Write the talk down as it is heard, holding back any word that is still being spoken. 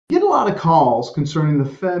Get a lot of calls concerning the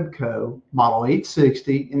Febco Model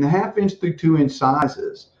 860 in the 1/2 inch through 2 inch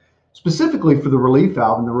sizes, specifically for the relief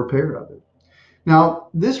valve and the repair of it. Now,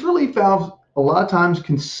 this relief valve a lot of times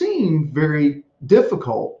can seem very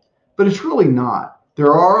difficult, but it's really not.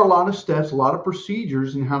 There are a lot of steps, a lot of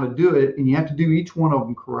procedures in how to do it, and you have to do each one of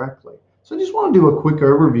them correctly. So I just want to do a quick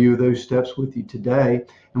overview of those steps with you today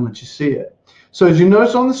and let you see it. So as you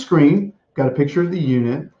notice on the screen, I've got a picture of the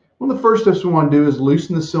unit. One of the first steps we want to do is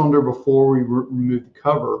loosen the cylinder before we remove the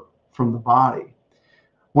cover from the body.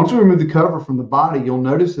 Once we remove the cover from the body, you'll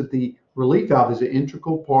notice that the relief valve is an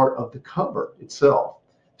integral part of the cover itself.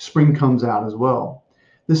 Spring comes out as well.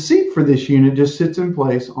 The seat for this unit just sits in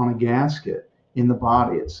place on a gasket in the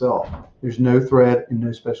body itself. There's no thread and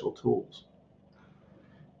no special tools.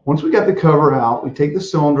 Once we got the cover out, we take the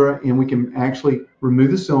cylinder and we can actually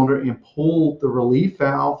remove the cylinder and pull the relief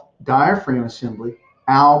valve diaphragm assembly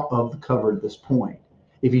out of the cover at this point.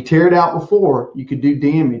 If you tear it out before, you could do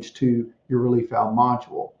damage to your relief valve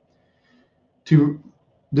module. To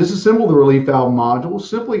disassemble the relief valve module,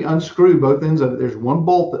 simply unscrew both ends of it. There's one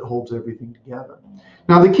bolt that holds everything together.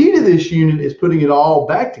 Now, the key to this unit is putting it all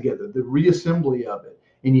back together, the reassembly of it.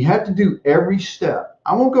 And you have to do every step.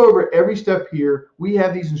 I won't go over every step here. We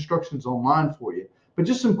have these instructions online for you, but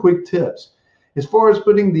just some quick tips. As far as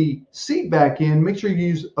putting the seat back in, make sure you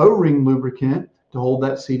use O-ring lubricant to hold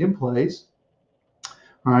that seat in place.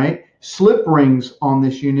 All right. Slip rings on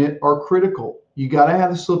this unit are critical. You got to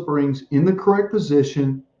have the slip rings in the correct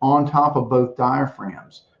position on top of both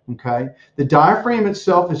diaphragms. Okay. The diaphragm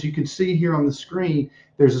itself, as you can see here on the screen,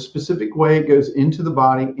 there's a specific way it goes into the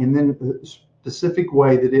body and then a specific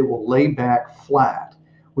way that it will lay back flat,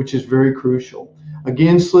 which is very crucial.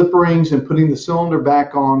 Again, slip rings and putting the cylinder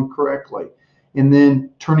back on correctly, and then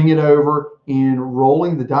turning it over and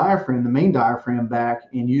rolling the diaphragm, the main diaphragm, back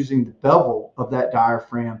and using the bevel of that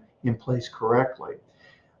diaphragm in place correctly.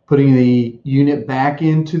 Putting the unit back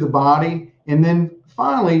into the body, and then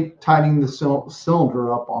finally tightening the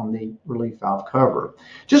cylinder up on the relief valve cover.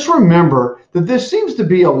 Just remember that there seems to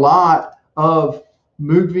be a lot of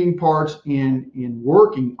moving parts in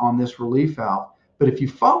working on this relief valve, but if you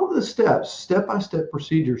follow the steps, step-by-step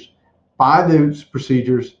procedures, by those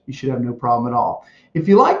procedures, you should have no problem at all. If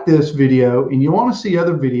you like this video and you want to see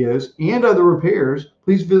other videos and other repairs,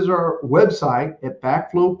 please visit our website at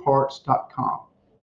backflowparts.com.